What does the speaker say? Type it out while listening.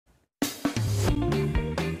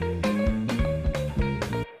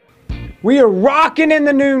We are rocking in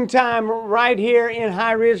the noontime right here in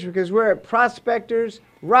High Ridge because we're at Prospectors,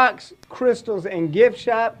 Rocks, Crystals, and Gift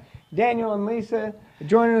Shop. Daniel and Lisa are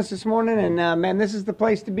joining us this morning, and man, this is the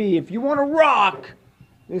place to be. If you want to rock,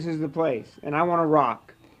 this is the place, and I want to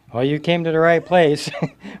rock. Well, you came to the right place.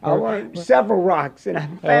 I want several rocks, and I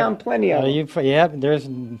found plenty of them. Yeah, there's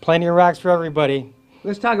plenty of rocks for everybody.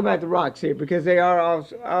 Let's talk about the rocks here because they are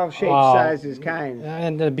all shapes, sizes, kinds.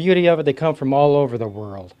 And the beauty of it, they come from all over the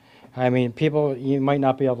world. I mean, people, you might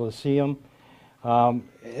not be able to see them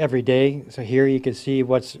every day. So here you can see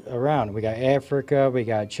what's around. We got Africa, we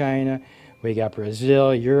got China, we got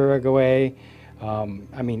Brazil, Uruguay.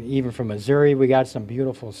 I mean, even from Missouri, we got some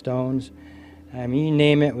beautiful stones. I mean, you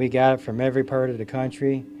name it, we got it from every part of the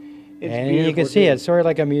country. And you can see it's sort of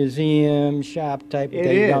like a museum shop type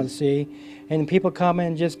that you don't see. And people come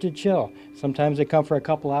in just to chill. Sometimes they come for a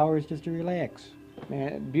couple hours just to relax.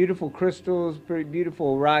 Man, beautiful crystals, pretty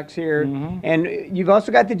beautiful rocks here. And you've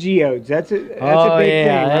also got the geodes. That's a big thing,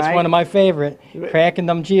 right? That's one of my favorite, cracking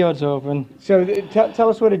them geodes open. So tell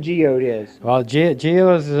us what a geode is. Well,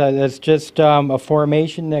 geodes is just a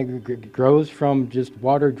formation that grows from just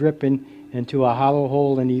water dripping into a hollow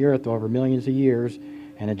hole in the earth over millions of years,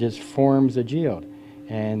 and it just forms a geode.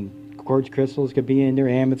 And quartz crystals could be in there,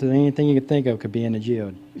 amethyst, anything you can think of could be in a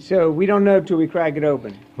geode. So we don't know till we crack it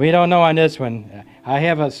open. We don't know on this one. I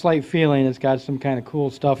have a slight feeling it's got some kind of cool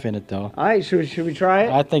stuff in it, though. All right, should we try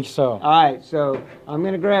it? I think so. All right, so I'm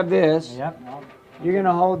going to grab this. Yep. You're going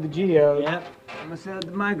to hold the geode. Yep. I'm going to set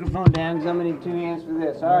the microphone down because I'm going to need 2 hands for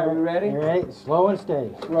this. All right, we ready? All right, slow and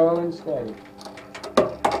steady. Slow and steady.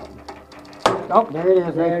 Oh, there it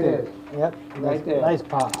is, There right it there. is. Yep, Right there. Nice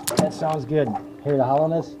pop. That sounds good. Hear the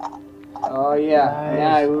hollowness? Oh, yeah. Nice.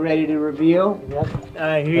 Now we're ready to reveal. Yep. All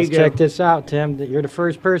right, here Let's you go. check this out, Tim. You're the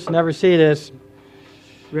first person to ever see this.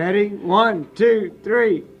 Ready? 1, 2,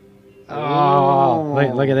 3.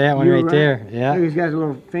 Oh, look at that one right there. Yeah. Look, he's got his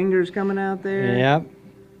little fingers coming out there. Yep.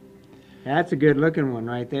 That's a good looking one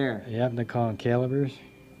right there. Yep, they call them calibers.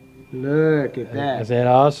 Look at that. Is that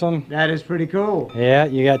awesome? That is pretty cool. Yeah,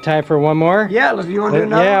 you got time for one more? Yeah, you want to do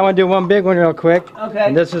another? Yeah, I want to do one big one real quick. Okay.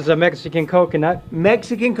 And this is a Mexican coconut.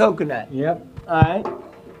 Mexican coconut. Yep. All right.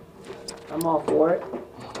 I'm all for it.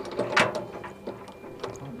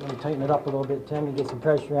 Let me tighten it up a little bit, Tim, to get some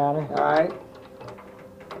pressure on her. All right.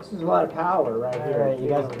 This is a lot of power right here. All right, you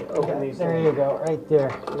guys open these there things. you go, right there.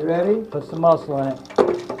 You ready? Put some muscle in it.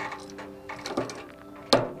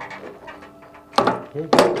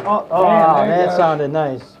 Oh, that sounded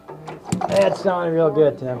nice. That sounded real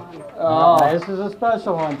good, Tim. Oh. This is a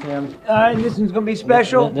special one, Tim. All right, this one's going to be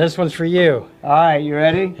special. This one's for you. All right, you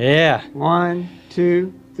ready? Yeah. 1,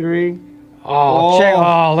 2, 3.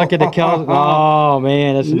 Look at the calcite. Oh,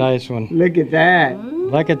 man, that's a nice one. Look at that.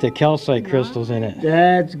 Look at the calcite crystals in it.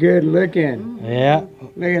 That's good looking. Yeah.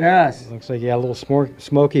 Look at us. Looks like you got a little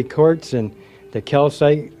smoky quartz and the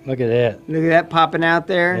calcite. Look at that. Look at that popping out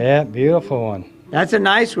there. Yeah, beautiful one. That's a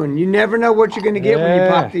nice one. You never know what you're going to get when you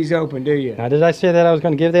pop these open, do you? Now, did I say that I was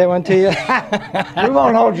going to give that one to you? We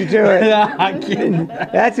won't hold you to it. No, I'm kidding.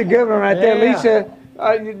 That's a good one right there. Yeah.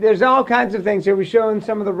 Lisa, there's all kinds of things here. We're showing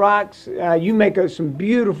some of the rocks. You make some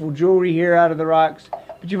beautiful jewelry here out of the rocks.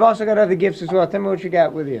 But you've also got other gifts as well. Tell me what you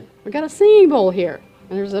got with you. We got a singing bowl here.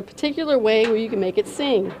 And there's a particular way where you can make it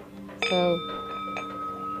sing. So,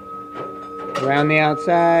 Around the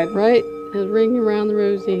outside. right, and ring around the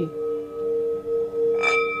rosy.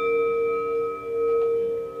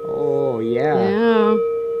 Oh, yeah. Yeah,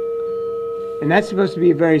 And that's supposed to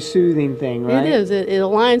be a very soothing thing, right? it is. It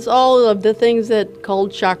aligns all of the things that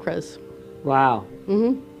called chakras. Wow.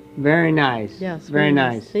 Mm-hmm. Very nice. Yes. Very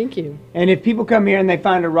nice. Thank you. And if people come here and they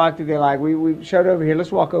find a rock that they like, we showed over here.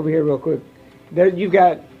 Let's walk over here real quick. There, you've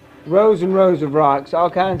got rows and rows of rocks, all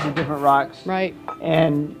kinds of different rocks. Right.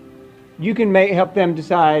 And you can help them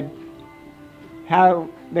decide how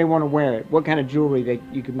they want to wear it, what kind of jewelry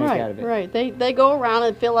you can make out of it. Right. They go around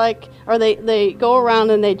and feel like, or they go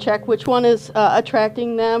around and they check which one is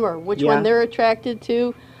attracting them or which one they're attracted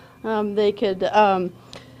to. They could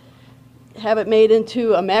have it made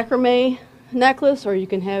into a macrame necklace, or you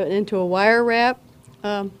can have it into a wire wrap,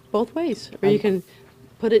 both ways. Or you can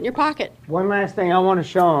put it in your pocket. One last thing I want to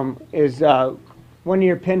show them is one of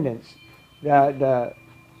your pendants, the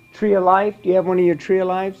Tree of Life. Do you have one of your Tree of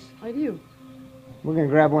Lives? I do. We're going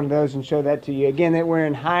to grab one of those and show that to you. Again, that we're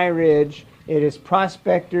in High Ridge. It is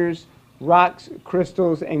Prospectors, Rocks,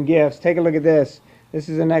 Crystals, and Gifts. Take a look at this. This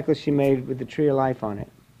is a necklace she made with the Tree of Life on it.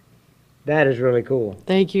 That is really cool.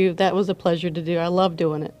 Thank you. That was a pleasure to do. I love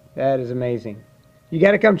doing it. That is amazing. You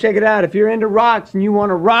got to come check it out. If you're into rocks and you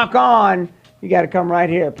want to rock on, you got to come right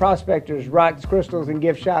here. Prospectors, Rocks, Crystals, and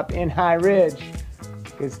Gift Shop in High Ridge.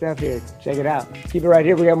 Good stuff here. Check it out. Keep it right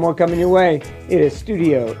here. We got more coming your way. It is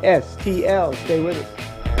Studio STL. Stay with us.